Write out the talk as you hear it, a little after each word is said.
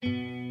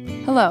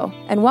Hello,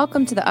 and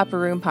welcome to the Upper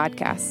Room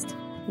Podcast.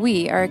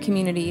 We are a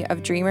community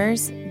of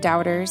dreamers,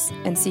 doubters,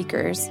 and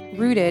seekers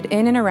rooted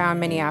in and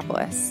around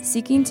Minneapolis,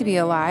 seeking to be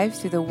alive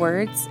through the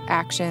words,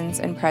 actions,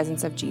 and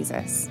presence of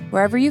Jesus.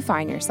 Wherever you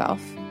find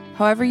yourself,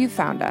 however you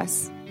found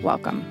us,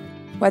 welcome.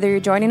 Whether you're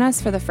joining us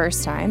for the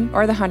first time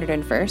or the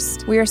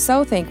 101st, we are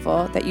so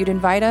thankful that you'd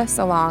invite us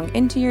along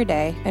into your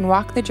day and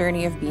walk the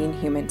journey of being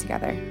human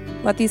together.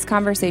 Let these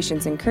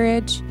conversations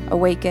encourage,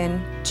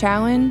 awaken,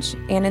 challenge,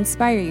 and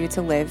inspire you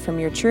to live from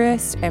your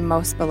truest and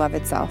most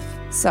beloved self.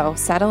 So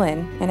settle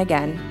in, and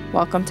again,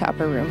 welcome to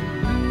Upper Room.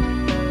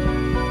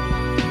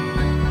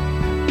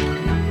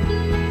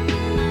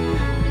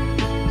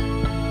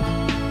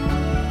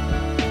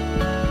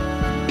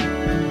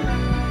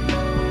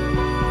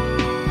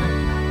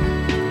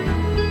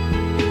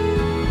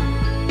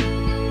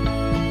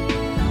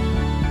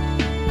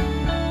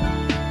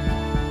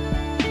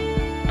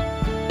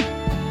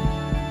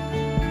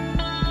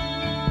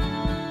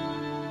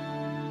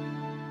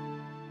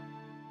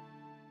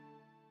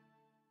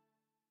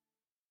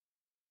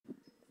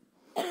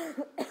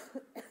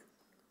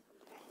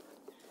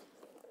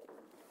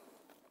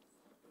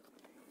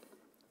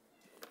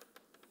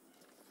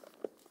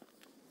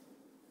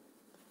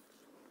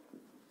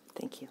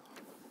 Thank you.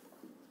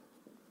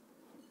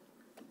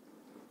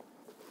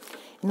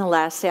 In the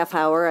last half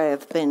hour, I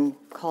have been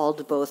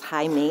called both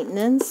high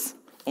maintenance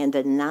and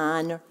a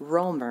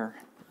non-roamer.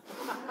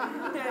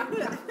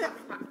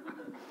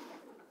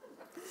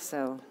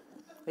 So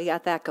we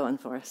got that going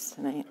for us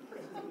tonight.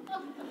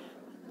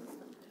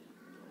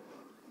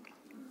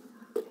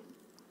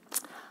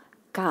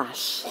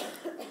 Gosh,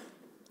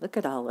 look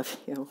at all of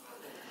you.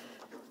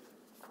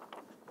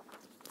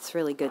 It's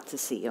really good to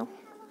see you.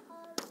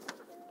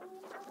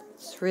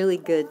 It's really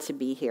good to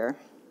be here.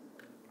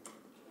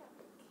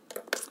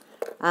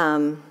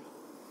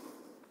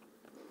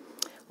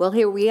 Well,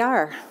 here we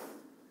are,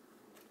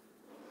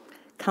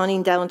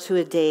 counting down to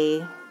a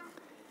day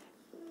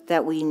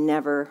that we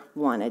never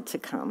wanted to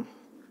come.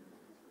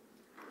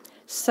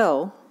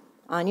 So,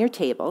 on your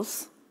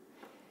tables,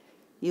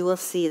 you will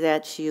see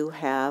that you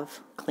have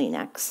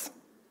Kleenex,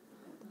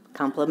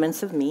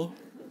 compliments of me.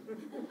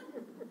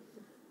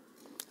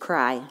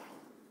 Cry.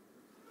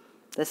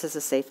 This is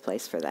a safe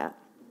place for that.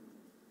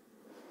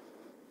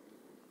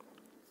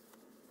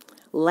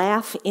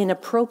 Laugh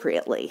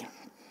inappropriately.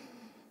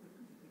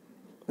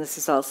 This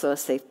is also a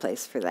safe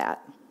place for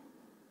that.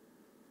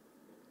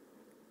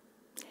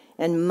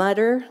 And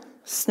mutter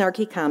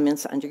snarky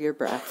comments under your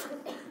breath.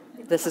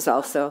 This is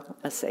also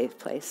a safe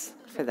place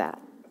for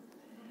that.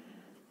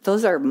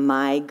 Those are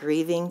my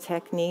grieving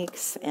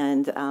techniques,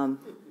 and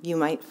you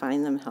might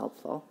find them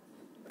helpful.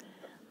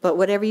 But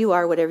whatever you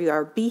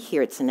are, be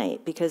here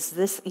tonight,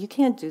 because you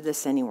can't do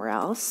this anywhere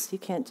else. You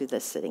can't do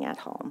this sitting at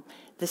home.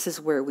 This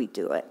is where we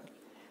do it.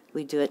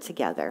 We do it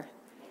together,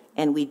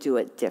 and we do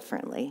it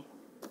differently.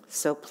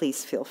 So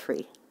please feel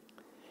free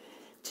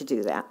to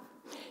do that.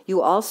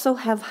 You also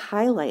have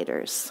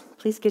highlighters.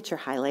 Please get your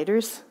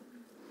highlighters.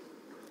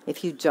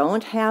 If you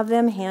don't have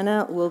them,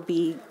 Hannah will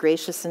be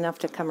gracious enough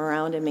to come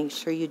around and make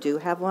sure you do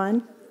have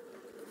one.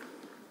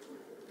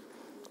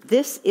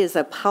 This is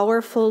a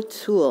powerful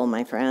tool,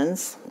 my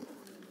friends.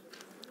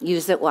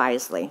 Use it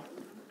wisely.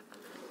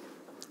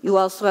 You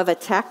also have a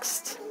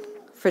text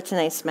for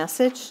tonight's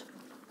message.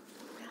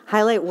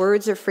 Highlight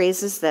words or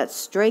phrases that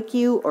strike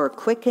you or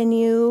quicken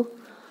you.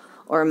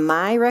 Or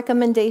my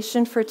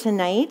recommendation for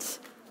tonight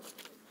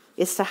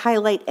is to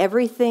highlight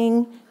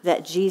everything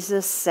that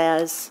Jesus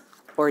says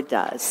or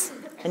does.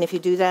 And if you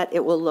do that,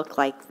 it will look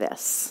like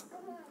this.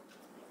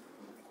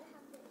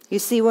 You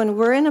see, when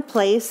we're in a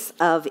place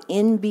of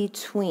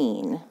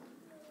in-between,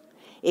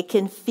 it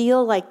can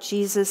feel like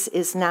Jesus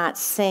is not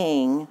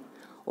saying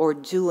or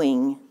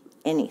doing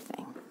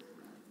anything.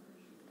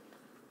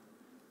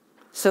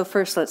 So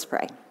first, let's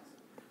pray.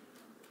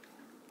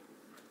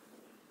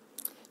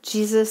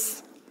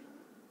 Jesus,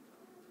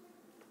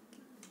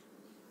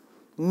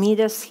 meet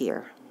us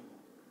here.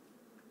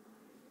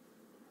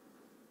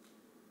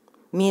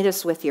 Meet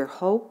us with your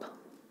hope.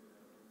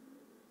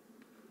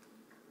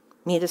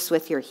 Meet us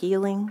with your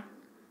healing.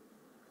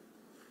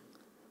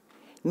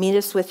 Meet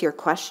us with your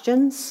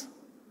questions.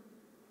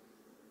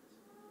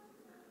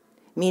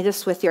 Meet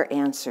us with your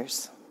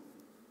answers.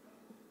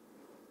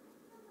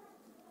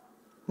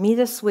 Meet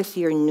us with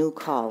your new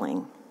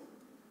calling.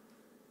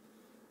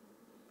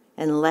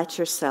 And let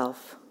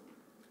yourself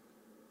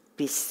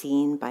be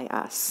seen by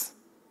us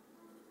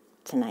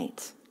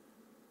tonight.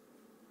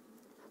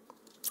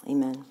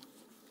 Amen.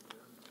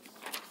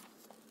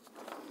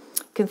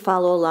 You can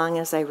follow along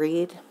as I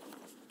read.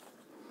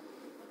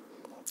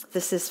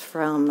 This is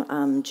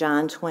from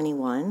John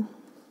 21.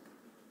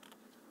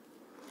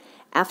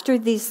 After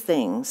these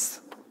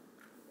things,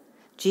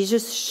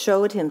 Jesus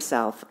showed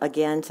himself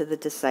again to the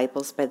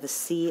disciples by the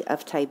Sea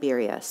of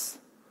Tiberias.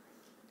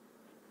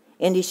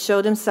 And he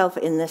showed himself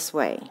in this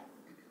way.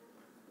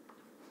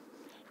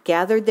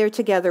 Gathered there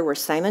together were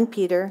Simon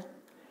Peter,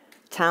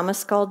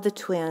 Thomas called the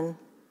twin,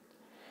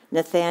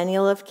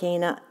 Nathanael of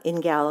Cana in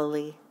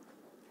Galilee,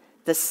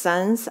 the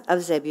sons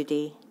of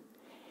Zebedee,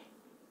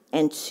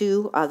 and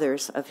 2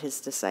 others of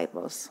his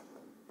disciples.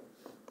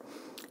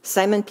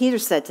 Simon Peter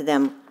said to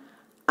them,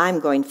 "I'm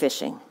going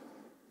fishing."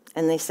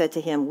 And they said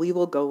to him, "We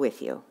will go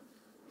with you."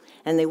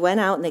 And they went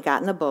out and they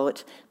got in the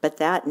boat, but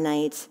that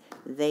night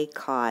they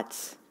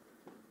caught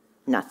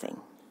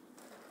nothing.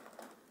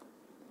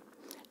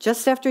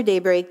 Just after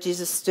daybreak,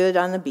 Jesus stood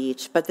on the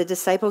beach, but the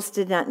disciples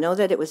did not know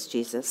that it was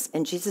Jesus.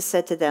 And Jesus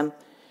said to them,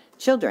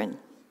 "Children,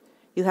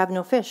 you have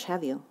no fish,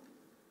 have you?"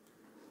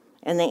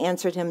 And they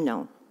answered him,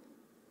 "No."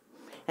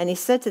 And he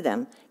said to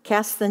them,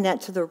 "Cast the net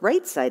to the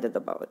right side of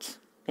the boat,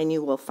 and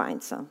you will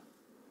find some."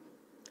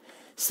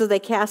 So they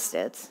cast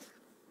it,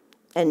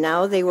 and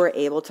now they were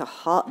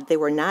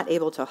not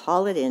able to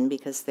haul it in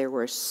because there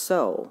were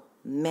so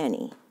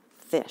many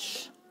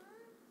fish.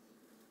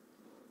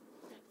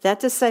 That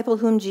disciple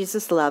whom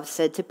Jesus loved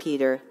said to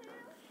Peter,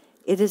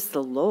 "It is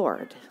the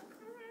Lord."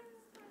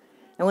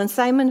 And when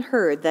Simon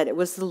heard that it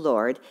was the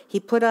Lord,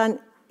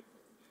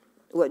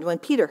 when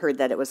Peter heard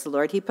that it was the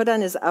Lord, he put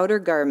on his outer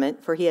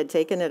garment, for he had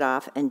taken it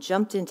off, and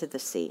jumped into the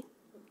sea.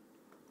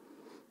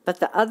 But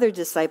the other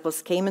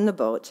disciples came in the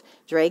boat,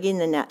 dragging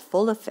the net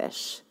full of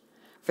fish,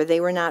 for they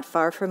were not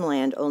far from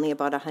land, only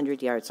about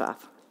 100 yards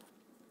off.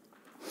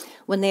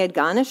 When they had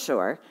gone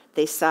ashore,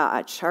 they saw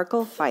a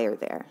charcoal fire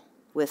there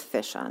with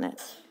fish on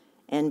it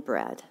and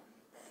bread.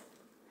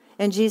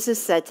 And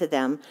Jesus said to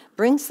them,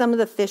 "Bring some of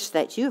the fish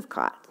that you have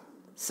caught."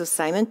 So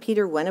Simon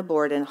Peter went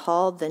aboard and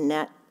hauled the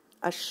net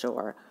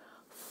ashore,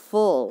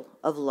 full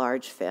of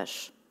large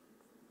fish,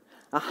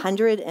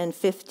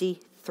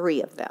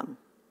 153 of them.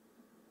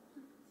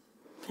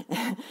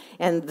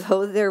 And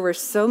though there were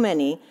so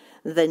many,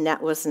 the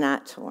net was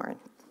not torn.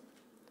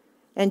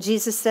 And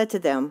Jesus said to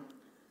them,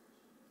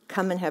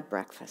 "Come and have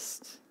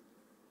breakfast."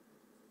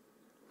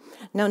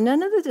 Now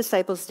none of the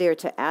disciples dared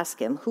to ask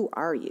him, "Who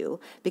are you?"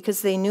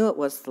 because they knew it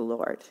was the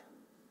Lord.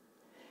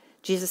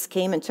 Jesus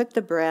came and took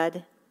the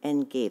bread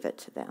and gave it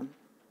to them.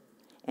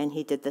 And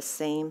he did the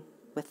same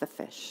with the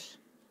fish.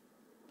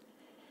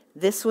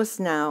 This was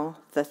now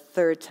the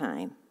 3rd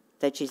time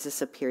that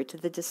Jesus appeared to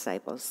the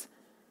disciples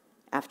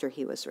after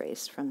he was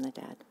raised from the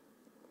dead.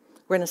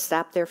 We're going to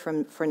stop there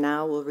for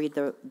now. We'll read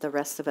the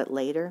rest of it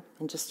later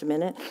in just a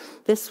minute.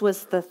 This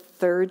was the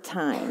 3rd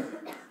time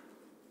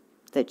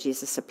that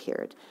Jesus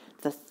appeared.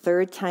 The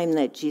 3rd time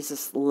that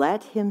Jesus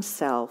let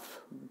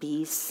himself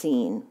be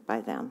seen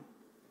by them.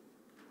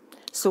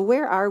 So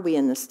where are we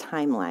in this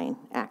timeline,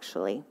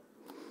 actually?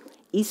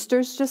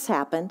 Easter's just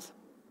happened.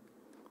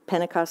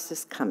 Pentecost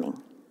is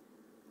coming.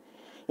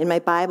 In my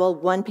Bible,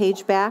 1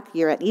 page back,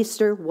 you're at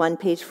Easter. 1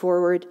 page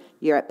forward,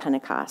 you're at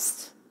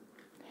Pentecost.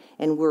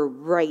 And we're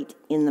right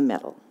in the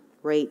middle,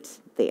 right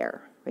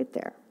there,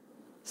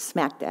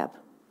 smack dab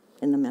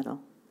in the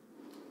middle.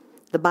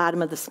 The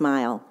bottom of the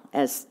smile,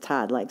 as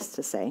Todd likes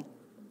to say.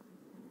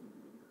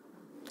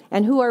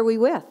 And who are we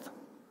with?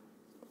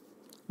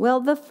 Well,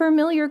 the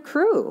familiar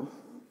crew.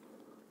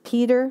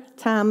 Peter,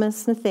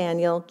 Thomas,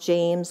 Nathaniel,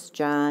 James,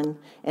 John,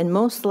 and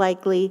most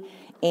likely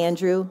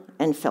Andrew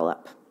and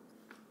Philip.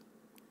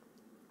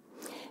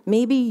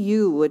 Maybe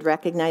you would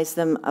recognize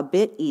them a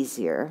bit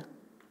easier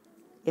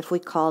if we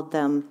called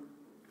them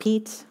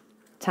Pete,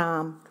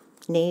 Tom,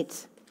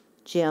 Nate,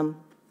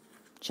 Jim,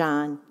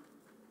 John,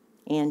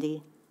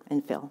 Andy,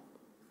 and Phil.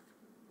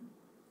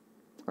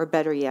 Or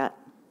better yet,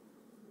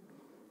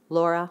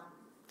 Laura,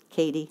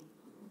 Katie,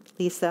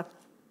 Lisa,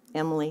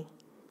 Emily,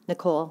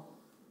 Nicole,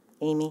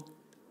 Amy,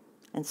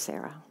 and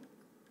Sarah.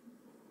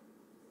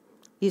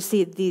 You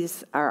see,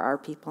 these are our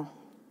people.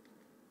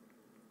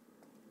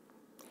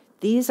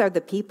 These are the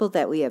people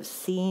that we have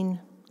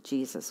seen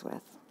Jesus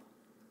with.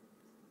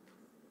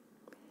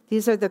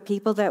 These are the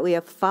people that we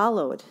have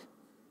followed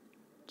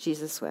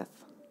Jesus with.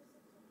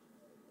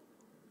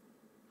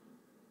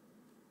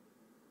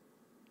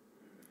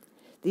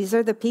 These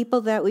are the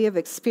people that we have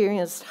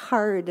experienced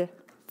hard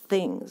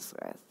things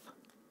with.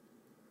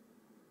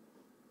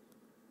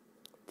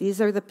 These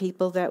are the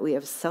people that we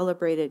have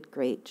celebrated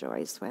great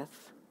joys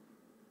with.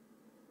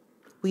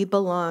 We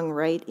belong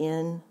right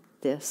in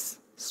this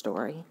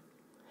story,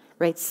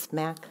 right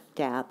smack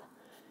dab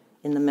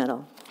in the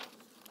middle.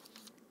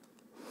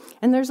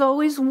 And there's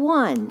always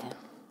one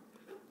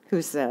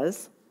who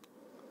says,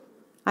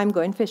 "I'm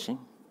going fishing."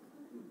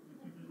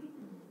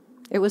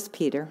 It was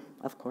Peter,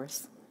 of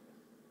course.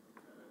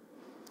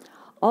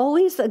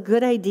 Always a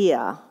good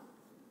idea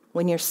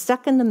when you're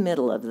stuck in the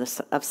middle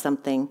of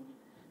something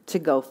to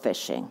go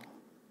fishing.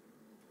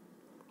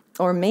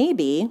 Or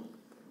maybe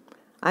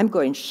I'm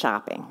going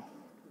shopping.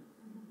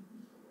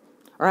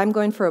 Or I'm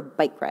going for a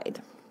bike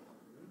ride.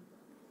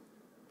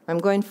 I'm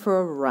going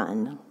for a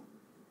run.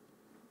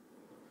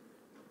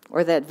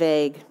 Or that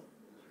vague,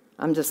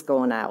 I'm just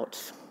going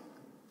out.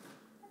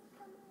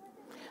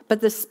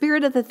 But the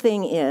spirit of the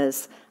thing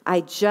is,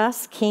 I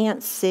just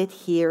can't sit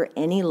here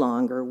any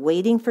longer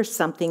waiting for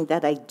something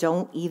that I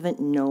don't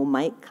even know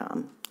might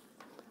come.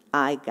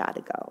 I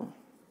gotta go.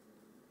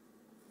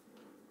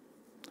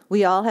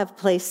 We all have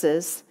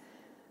places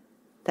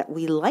that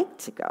we like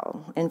to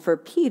go. And for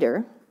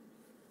Peter,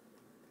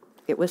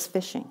 It was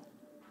fishing.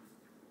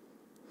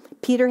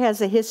 Peter has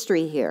a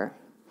history here.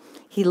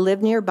 He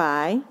lived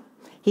nearby.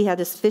 He had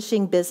his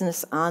fishing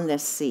business on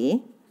this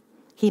sea.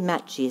 He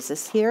met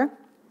Jesus here.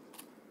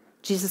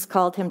 Jesus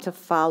called him to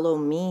follow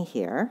me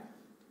here.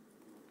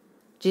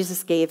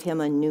 Jesus gave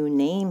him a new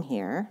name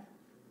here.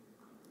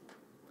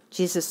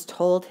 Jesus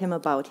told him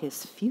about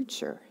his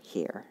future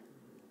here.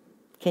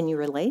 Can you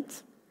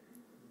relate?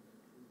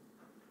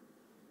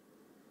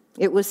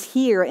 It was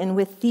here and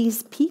with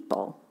these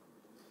people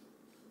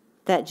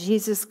that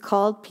Jesus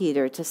called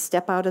Peter to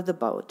step out of the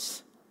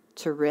boat,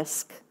 to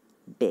risk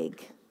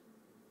big.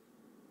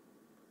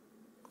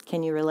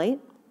 Can you relate?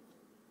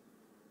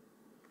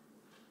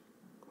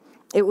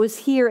 It was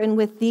here and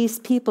with these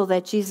people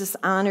that Jesus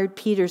honored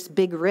Peter's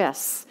big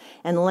risks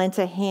and lent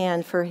a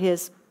hand for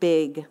his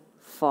big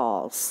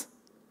falls.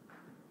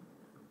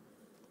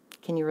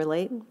 Can you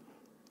relate?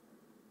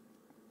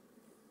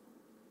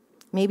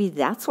 Maybe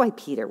that's why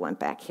Peter went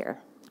back here,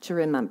 to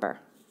remember,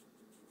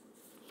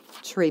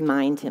 to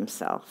remind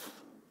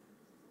himself.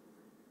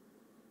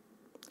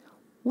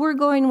 We're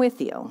going with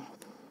you.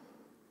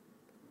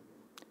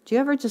 Do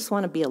you ever just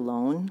want to be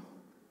alone?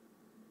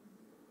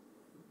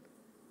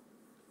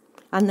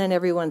 And then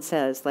everyone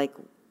says, like,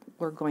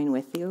 we're going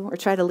with you. Or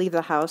try to leave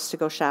the house to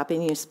go shopping,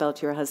 and you spell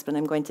to your husband,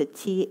 I'm going to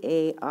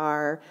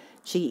Target.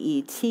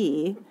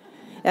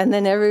 And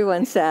then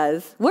everyone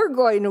says, we're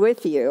going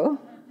with you.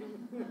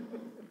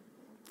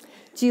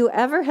 Do you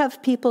ever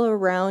have people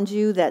around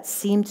you that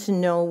seem to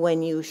know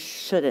when you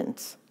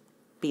shouldn't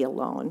be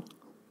alone?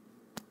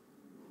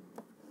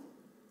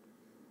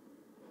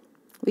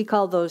 We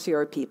call those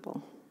your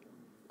people.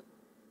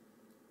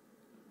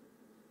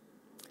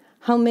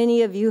 How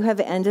many of you have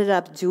ended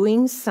up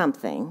doing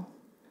something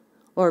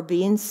or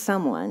being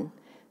someone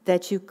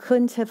that you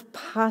couldn't have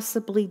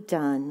possibly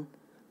done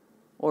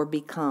or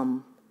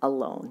become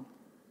alone?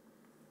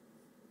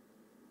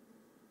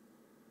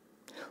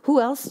 Who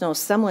else knows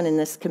someone in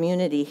this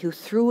community who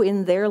threw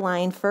in their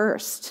line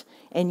first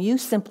and you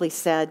simply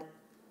said,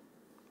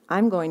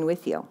 I'm going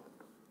with you?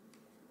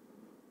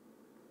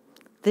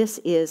 This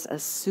is a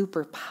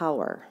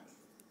superpower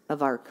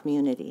of our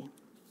community.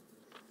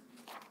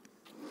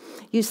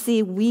 You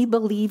see, we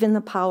believe in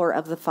the power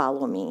of the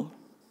follow me,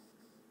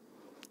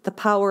 the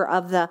power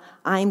of the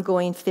I'm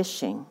going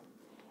fishing,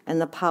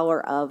 and the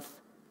power of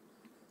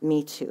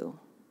me too.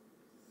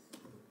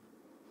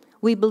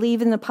 We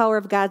believe in the power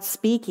of God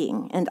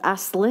speaking and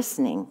us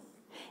listening,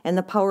 and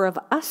the power of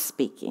us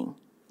speaking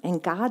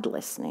and God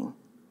listening.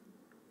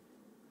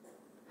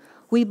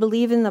 We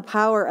believe in the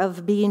power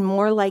of being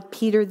more like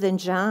Peter than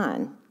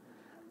John,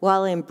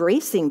 while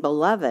embracing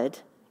beloved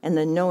and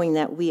the knowing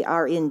that we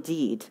are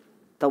indeed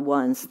the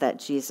ones that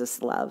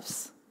Jesus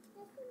loves.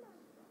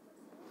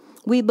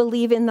 We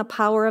believe in the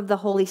power of the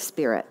Holy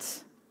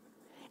Spirit,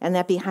 and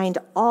that behind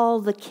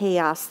all the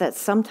chaos that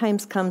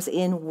sometimes comes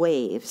in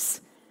waves,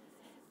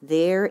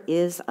 there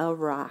is a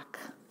rock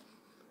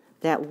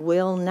that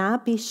will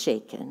not be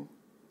shaken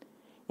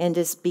and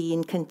is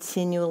being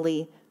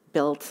continually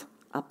built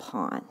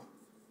upon.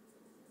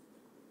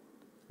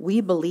 We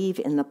believe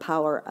in the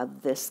power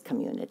of this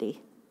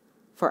community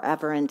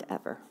forever and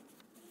ever.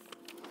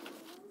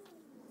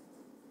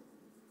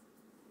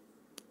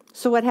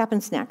 So what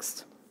happens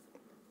next?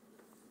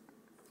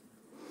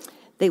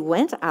 They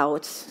went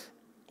out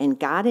and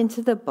got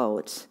into the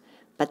boat,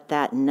 but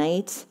that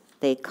night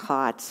they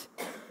caught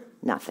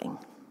nothing.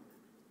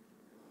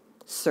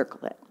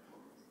 Circle it.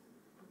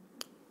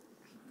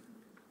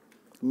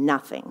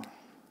 Nothing.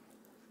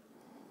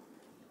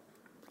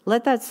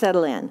 Let that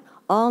settle in.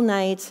 All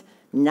night,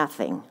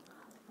 nothing.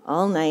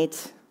 All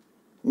night,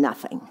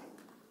 nothing.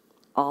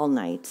 All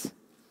night,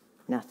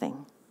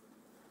 nothing.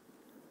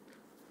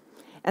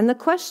 And the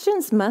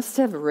questions must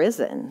have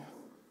risen.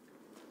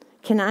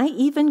 Can I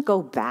even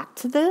go back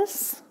to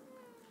this?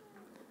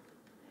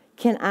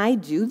 Can I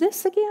do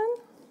this again?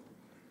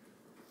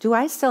 Do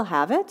I still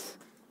have it?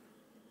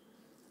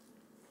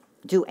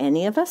 Do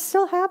any of us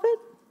still have it?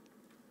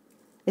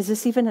 Is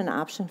this even an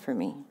option for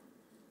me?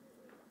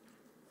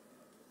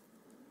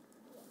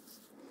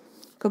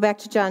 Go back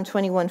to John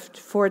 21,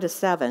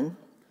 4-7.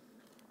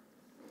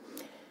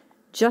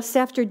 Just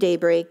after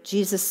daybreak,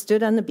 Jesus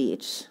stood on the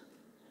beach,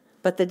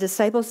 but the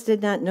disciples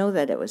did not know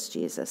that it was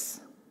Jesus.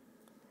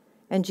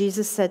 And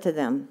Jesus said to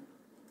them,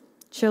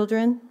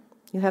 "Children,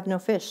 you have no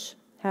fish,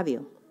 have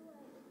you?"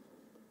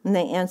 And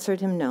they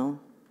answered him, "No."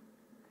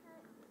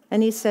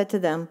 And he said to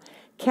them,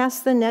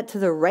 "Cast the net to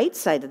the right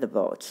side of the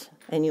boat,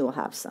 and you will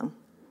have some."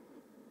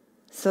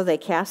 So they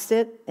cast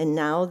it, and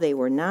now they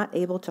were not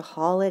able to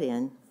haul it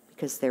in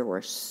because there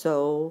were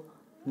so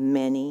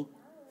many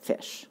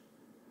fish.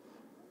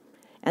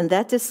 And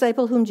that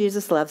disciple whom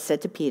Jesus loved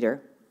said to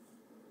Peter,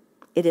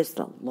 "It is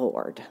the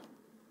Lord."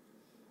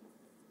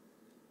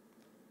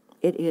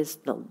 It is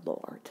the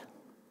Lord.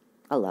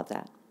 I love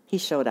that. He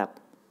showed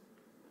up.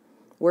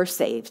 We're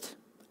saved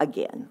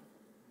again.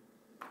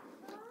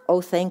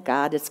 Oh, thank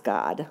God it's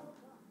God.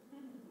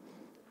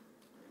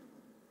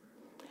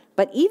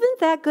 But even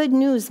that good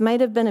news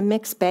might have been a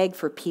mixed bag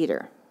for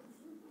Peter.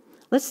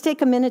 Let's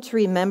take a minute to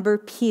remember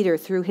Peter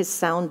through his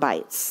sound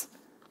bites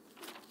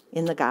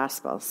in the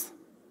Gospels.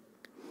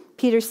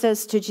 Peter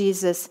says to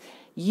Jesus,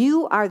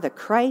 "You are the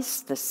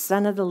Christ, the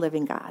Son of the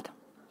living God.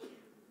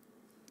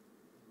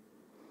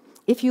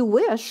 If you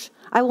wish,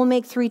 I will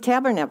make 3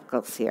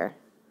 tabernacles here,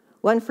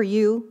 one for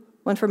you,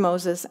 one for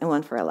Moses, and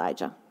one for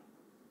Elijah.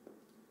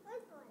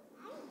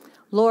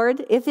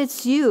 Lord, if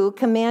it's you,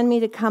 command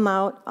me to come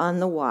out on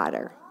the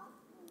water."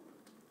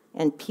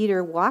 And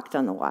Peter walked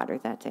on the water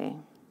that day.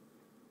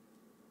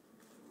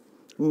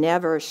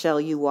 "Never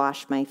shall you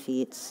wash my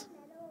feet."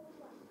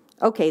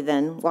 "Okay,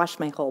 then, wash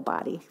my whole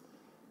body."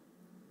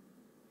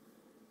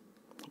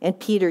 And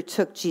Peter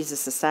took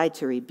Jesus aside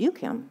to rebuke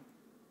him.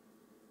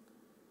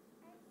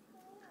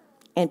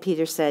 And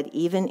Peter said,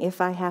 "Even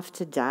if I have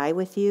to die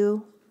with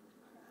you,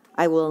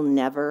 I will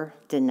never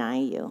deny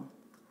you."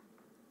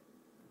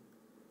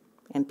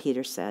 And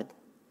Peter said,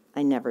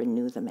 "I never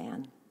knew the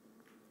man."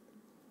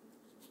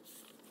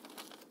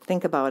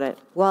 Think about it.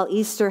 While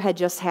Easter had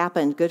just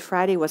happened, Good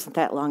Friday wasn't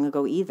that long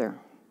ago either.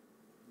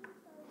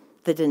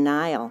 The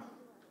denial,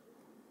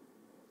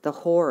 the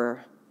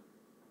horror,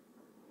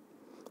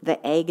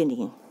 the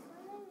agony,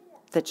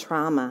 the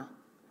trauma,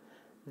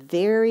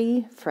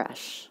 very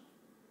fresh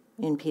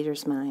in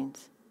Peter's mind.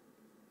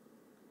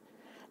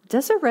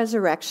 Does a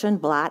resurrection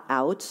blot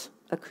out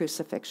a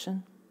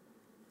crucifixion?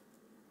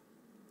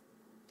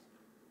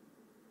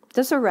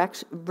 Does a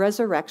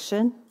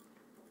resurrection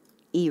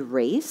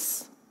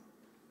erase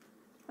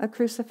a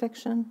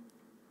crucifixion?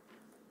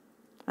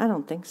 I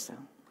don't think so.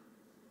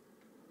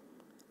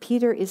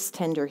 Peter is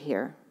tender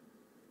here.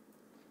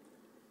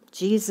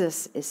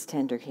 Jesus is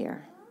tender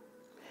here.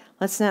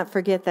 Let's not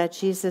forget that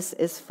Jesus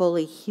is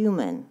fully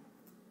human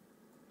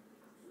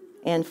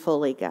and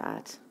fully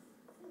God.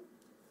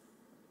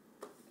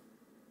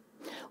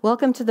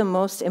 Welcome to the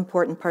most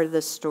important part of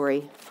the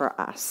story for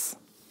us.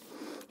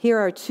 Here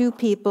are 2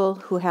 people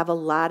who have a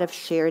lot of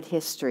shared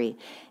history,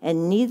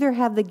 and neither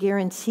have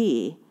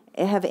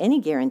any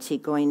guarantee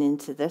going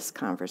into this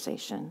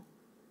conversation.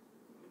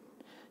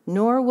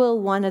 Nor will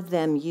one of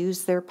them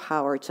use their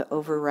power to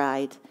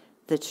override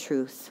the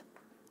truth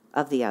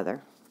of the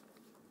other.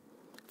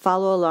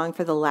 Follow along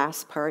for the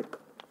last part.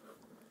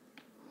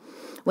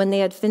 When they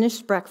had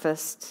finished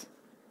breakfast,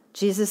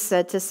 Jesus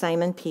said to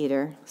Simon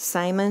Peter,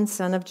 "Simon,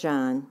 son of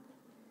John,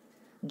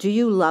 do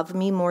you love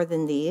me more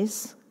than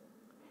these?"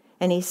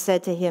 And he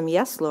said to him,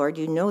 "Yes, Lord,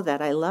 you know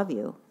that I love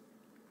you."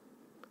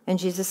 And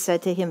Jesus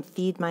said to him,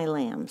 "Feed my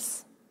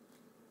lambs."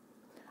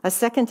 A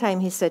second time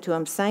he said to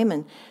him,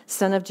 "Simon,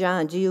 son of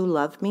John, do you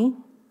love me?"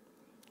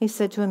 He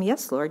said to him,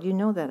 "Yes, Lord, you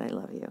know that I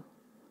love you."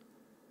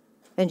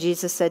 And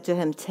Jesus said to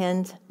him,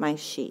 "Tend my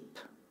sheep."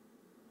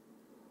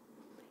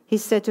 He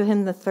said to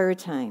him the third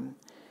time,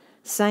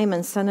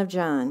 "Simon, son of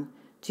John,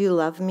 do you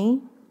love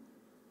me?"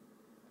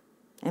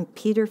 And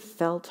Peter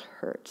felt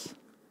hurt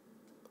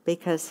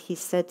because he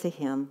said to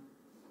him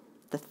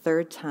the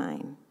third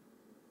time,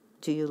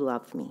 "Do you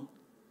love me?"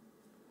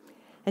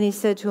 And he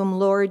said to him,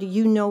 "Lord,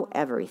 you know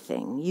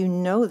everything. You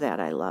know that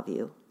I love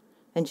you."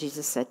 And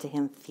Jesus said to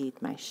him, "Feed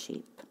my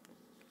sheep."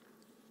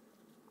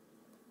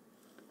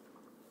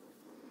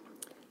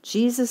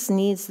 Jesus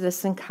needs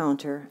this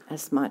encounter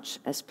as much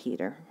as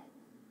Peter.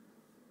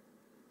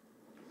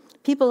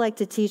 People like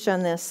to teach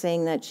on this,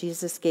 saying that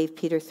Jesus gave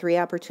Peter 3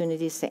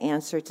 opportunities to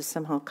answer to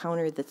somehow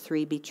counter the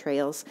 3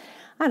 betrayals.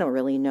 I don't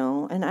really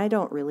know, and I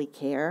don't really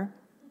care.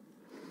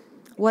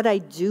 What I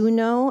do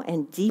know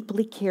and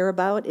deeply care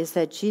about is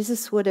that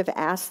Jesus would have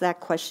asked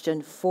that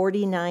question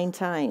 49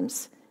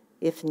 times,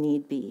 if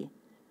need be,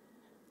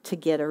 to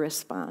get a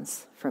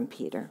response from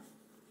Peter.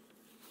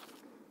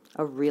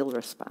 A real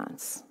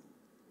response.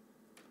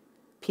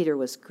 Peter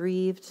was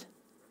grieved,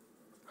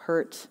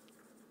 hurt,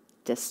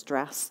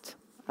 distressed,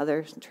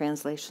 other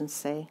translations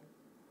say.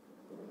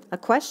 A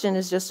question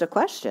is just a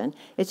question.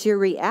 It's your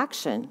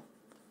reaction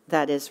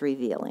that is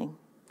revealing.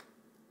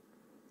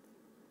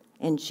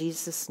 And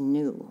Jesus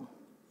knew.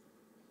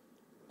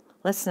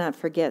 Let's not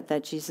forget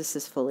that Jesus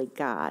is fully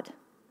God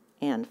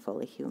and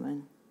fully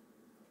human.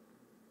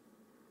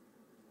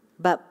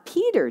 But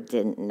Peter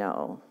didn't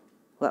know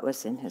what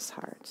was in his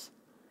heart,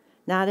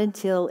 not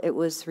until it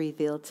was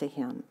revealed to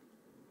him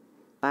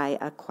by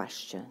a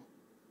question,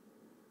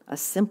 a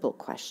simple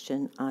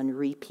question on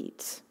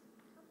repeat.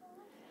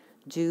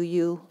 Do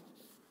you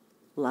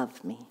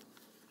love me?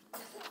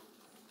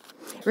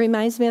 It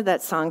reminds me of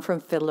that song from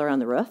Fiddler on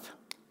the Roof.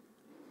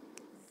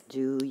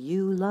 Do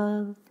you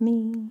love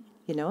me?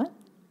 You know it?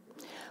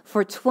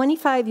 For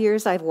 25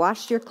 years, I've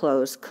washed your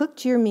clothes,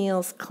 cooked your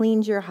meals,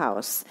 cleaned your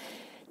house,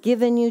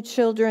 given you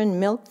children,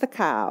 milked the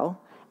cow.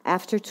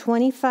 After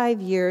 25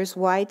 years,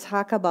 why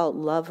talk about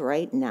love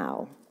right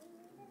now?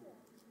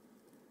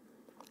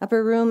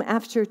 Upper Room,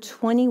 after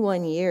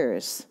 21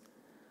 years,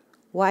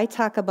 why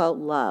talk about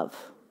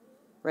love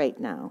right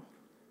now?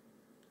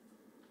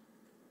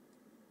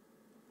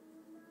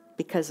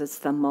 Because it's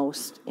the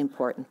most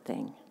important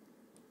thing.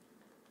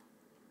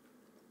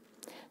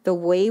 The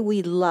way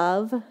we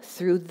love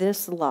through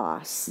this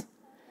loss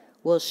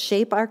will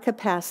shape our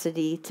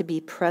capacity to be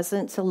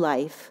present to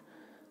life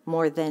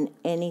more than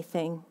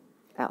anything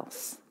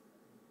else.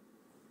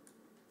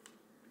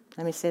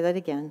 Let me say that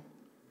again.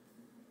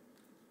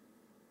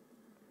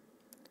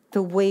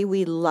 The way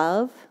we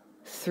love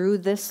through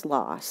this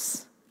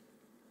loss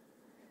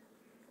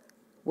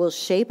will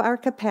shape our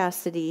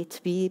capacity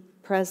to be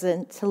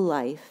present to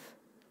life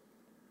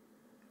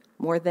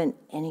more than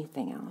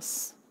anything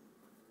else.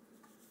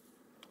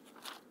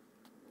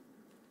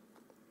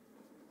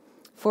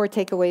 4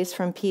 takeaways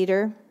from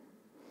Peter.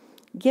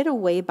 Get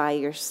away by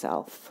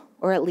yourself,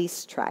 or at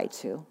least try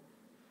to.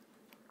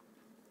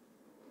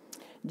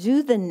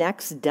 Do the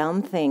next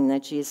dumb thing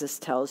that Jesus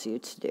tells you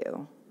to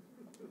do.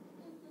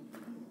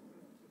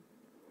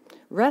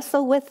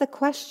 Wrestle with the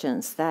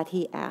questions that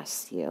he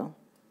asks you.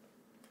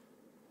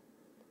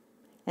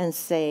 And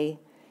say,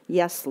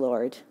 yes,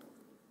 Lord,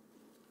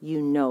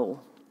 you know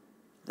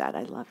that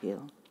I love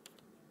you.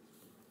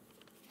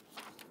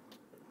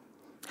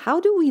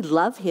 How do we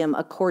love him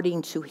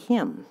according to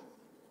him?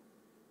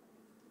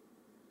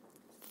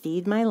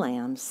 Feed my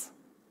lambs,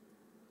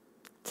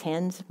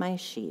 tend my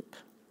sheep,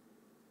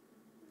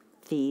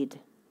 feed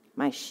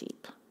my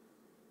sheep.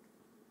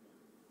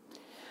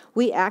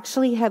 We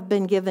actually have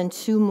been given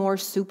 2 more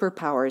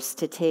superpowers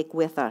to take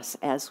with us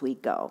as we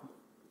go.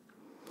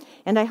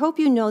 And I hope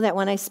you know that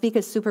when I speak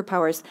of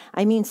superpowers,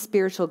 I mean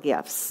spiritual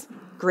gifts,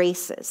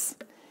 graces,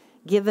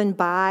 given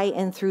by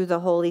and through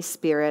the Holy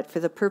Spirit for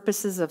the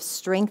purposes of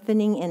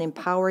strengthening and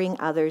empowering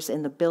others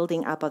in the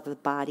building up of the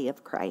body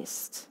of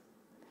Christ.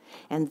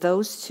 And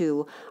those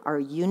 2 are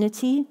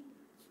unity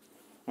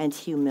and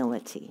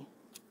humility.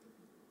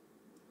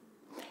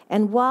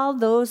 And while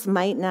those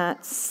might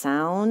not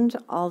sound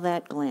all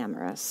that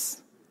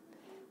glamorous,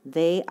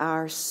 they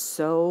are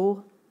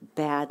so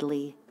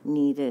badly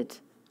needed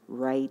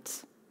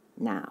right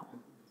now.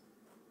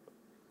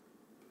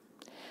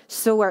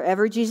 So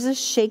wherever Jesus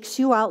shakes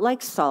you out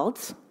like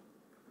salt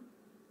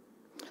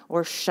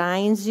or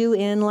shines you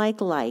in like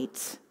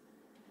light,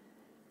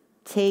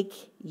 take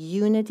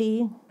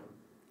unity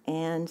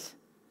and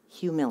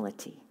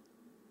humility.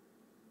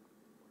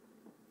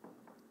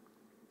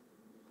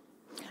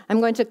 I'm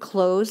going to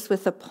close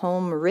with a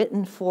poem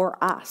written for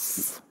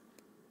us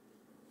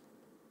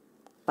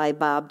by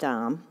Bob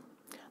Dahm.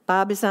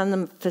 Bob is on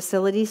the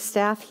facilities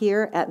staff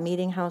here at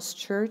Meeting House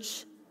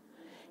Church.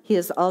 He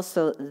is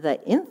also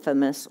the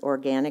infamous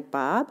Organic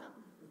Bob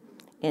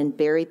and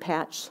Berry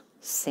Patch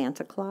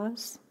Santa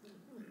Claus.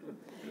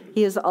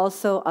 He is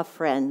also a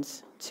friend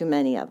to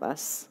many of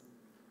us.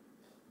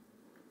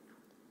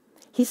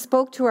 He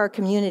spoke to our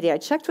community. I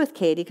checked with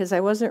Katie because I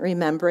wasn't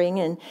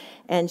remembering,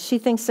 and she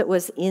thinks it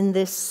was In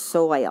This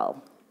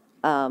Soil,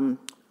 a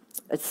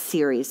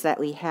series that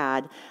we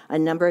had a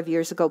number of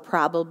years ago,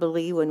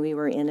 probably when we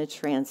were in a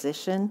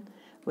transition,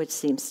 which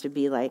seems to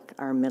be like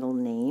our middle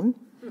name.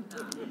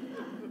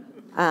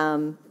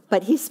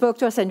 But he spoke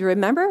to us, and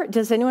remember,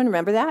 does anyone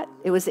remember that?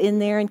 It was in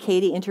there, and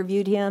Katie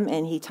interviewed him,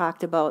 and he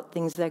talked about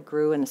things that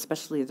grew, and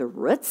especially the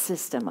root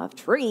system of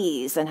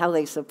trees and how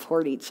they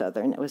support each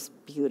other, and it was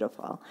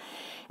beautiful.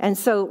 And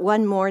so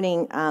one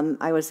morning,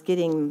 I was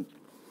getting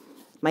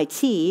my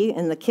tea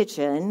in the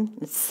kitchen.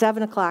 It's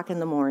 7 o'clock in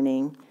the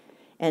morning,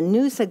 and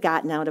news had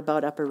gotten out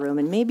about Upper Room,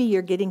 and maybe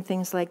you're getting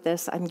things like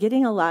this. I'm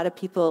getting a lot of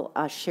people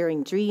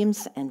sharing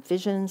dreams and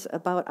visions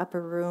about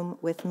Upper Room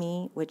with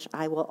me, which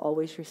I will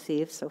always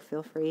receive, so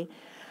feel free.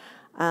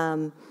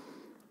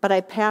 But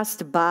I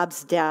passed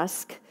Bob's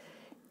desk,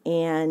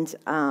 and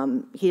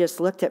he just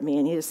looked at me,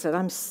 and he just said,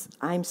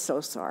 I'm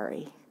so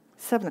sorry.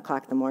 7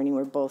 o'clock in the morning,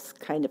 we're both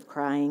kind of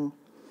crying.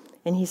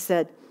 And he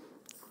said,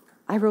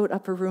 I wrote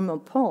Upper Room a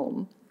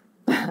poem.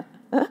 I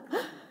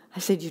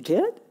said, you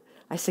did?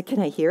 I said, can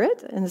I hear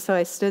it? And so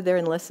I stood there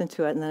and listened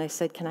to it, and then I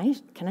said, can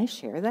I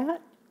share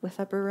that with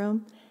Upper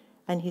Room?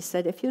 And he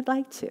said, if you'd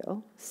like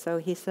to. So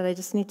he said, I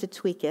just need to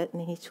tweak it,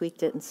 and he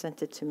tweaked it and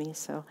sent it to me.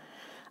 So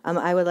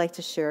I would like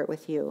to share it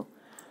with you.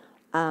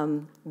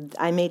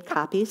 I made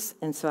copies,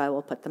 and so I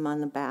will put them on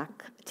the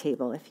back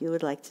table if you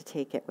would like to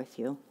take it with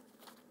you.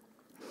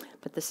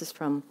 But this is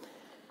from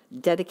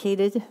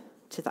Dedicated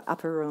to the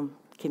Upper Room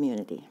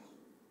Community.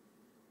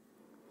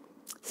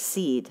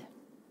 Seed.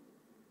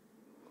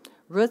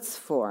 Roots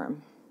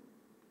form,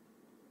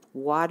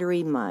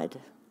 watery mud,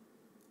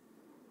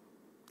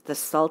 the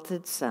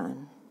salted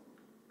sun,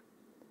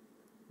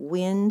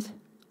 wind,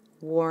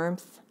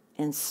 warmth,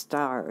 and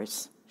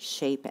stars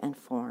shape and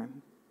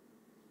form.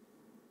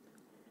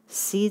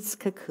 Seeds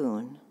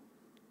cocoon,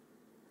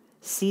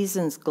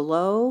 seasons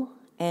glow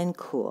and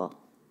cool.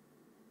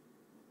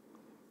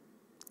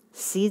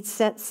 Seeds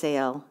set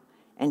sail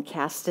and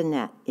cast a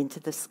net into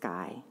the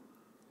sky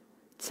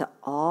to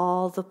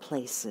all the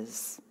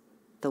places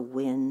the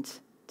wind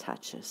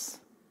touches.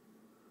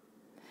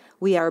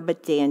 We are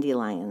but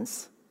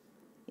dandelions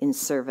in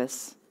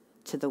service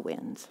to the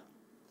wind.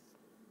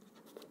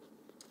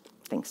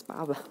 Thanks,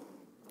 Bob.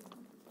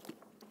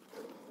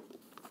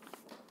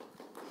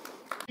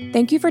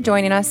 Thank you for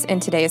joining us in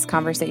today's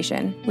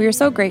conversation. We are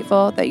so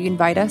grateful that you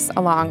invite us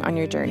along on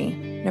your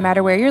journey. No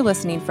matter where you're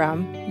listening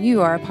from,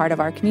 you are a part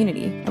of our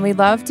community, and we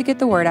love to get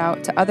the word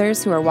out to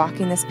others who are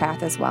walking this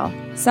path as well.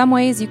 Some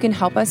ways you can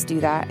help us do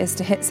that is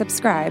to hit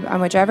subscribe on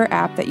whichever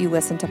app that you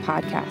listen to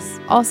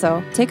podcasts.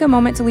 Also, take a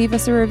moment to leave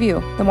us a review.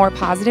 The more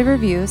positive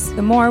reviews,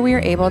 the more we are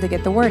able to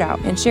get the word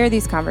out and share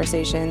these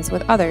conversations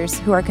with others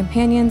who are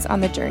companions on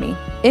the journey.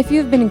 If you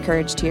have been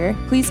encouraged here,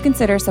 please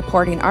consider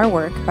supporting our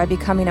work by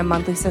becoming a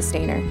monthly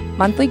sustainer.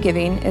 Monthly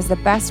giving is the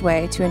best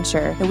way to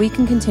ensure that we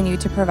can continue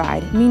to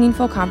provide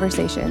meaningful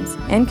conversations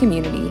and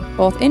community,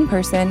 both in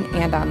person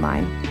and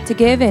online. To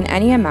give in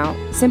any amount,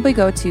 simply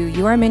go to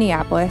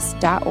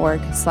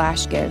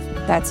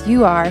urminneapolis.org/give. That's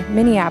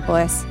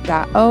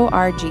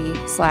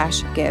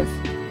urminneapolis.org/give.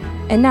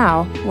 And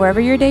now, wherever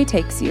your day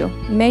takes you,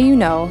 may you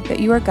know that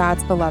you are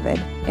God's beloved,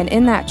 and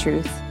in that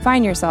truth,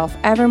 find yourself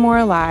ever more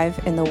alive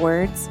in the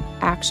words,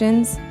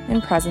 actions,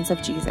 and presence of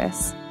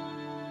Jesus.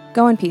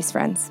 Go in peace,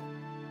 friends.